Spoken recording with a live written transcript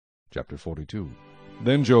Chapter 42.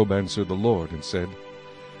 Then Job answered the Lord and said,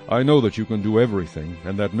 I know that you can do everything,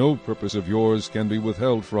 and that no purpose of yours can be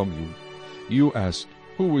withheld from you. You asked,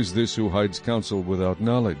 Who is this who hides counsel without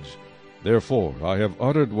knowledge? Therefore I have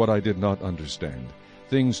uttered what I did not understand,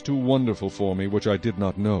 things too wonderful for me which I did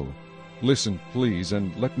not know. Listen, please,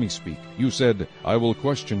 and let me speak. You said, I will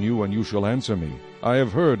question you, and you shall answer me. I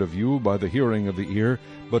have heard of you by the hearing of the ear,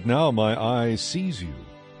 but now my eye sees you.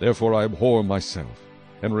 Therefore I abhor myself,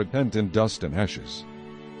 and repent in dust and ashes.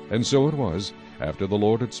 And so it was, after the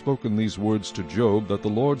Lord had spoken these words to Job, that the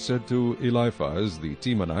Lord said to Eliphaz the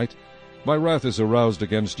Temanite, My wrath is aroused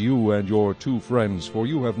against you and your 2 friends, for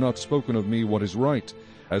you have not spoken of me what is right,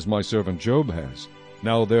 as my servant Job has.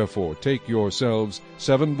 Now therefore take yourselves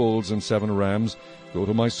 7 bulls and 7 rams, go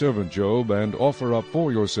to my servant Job, and offer up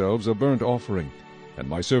for yourselves a burnt offering, and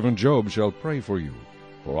my servant Job shall pray for you.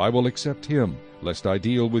 For I will accept him, lest I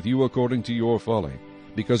deal with you according to your folly,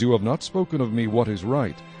 because you have not spoken of me what is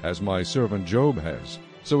right, as my servant Job has.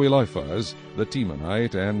 So Eliphaz the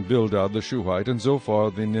Temanite, and Bildad the Shuhite, and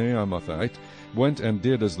Zophar the Naamathite went and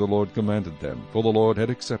did as the Lord commanded them, for the Lord had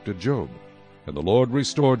accepted Job. And the Lord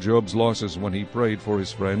restored Job's losses when he prayed for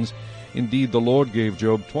his friends. Indeed, the Lord gave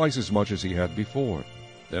Job twice as much as he had before.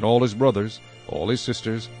 Then all his brothers, all his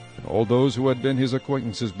sisters, and all those who had been his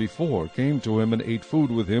acquaintances before came to him and ate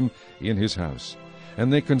food with him in his house.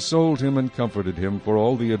 And they consoled him and comforted him for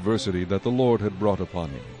all the adversity that the Lord had brought upon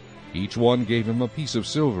him. Each one gave him a piece of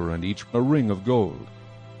silver, and each a ring of gold.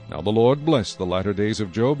 Now the Lord blessed the latter days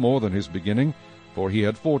of Job more than his beginning, for he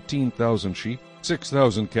had 14,000 sheep,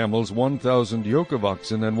 6,000 camels, 1,000 yoke of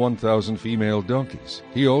oxen, and 1,000 female donkeys.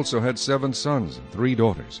 He also had 7 sons and 3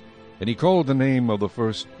 daughters. And he called the name of the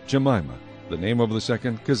first Jemimah, the name of the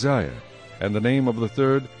second Keziah, and the name of the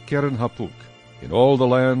third Keren-Hapuk. In all the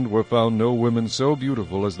land were found no women so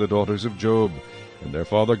beautiful as the daughters of Job, and their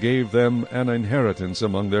father gave them an inheritance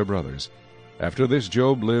among their brothers. After this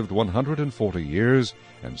Job lived 140 years,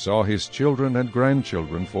 and saw his children and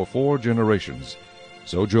grandchildren for 4 generations.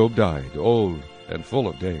 So Job died, old and full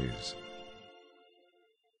of days.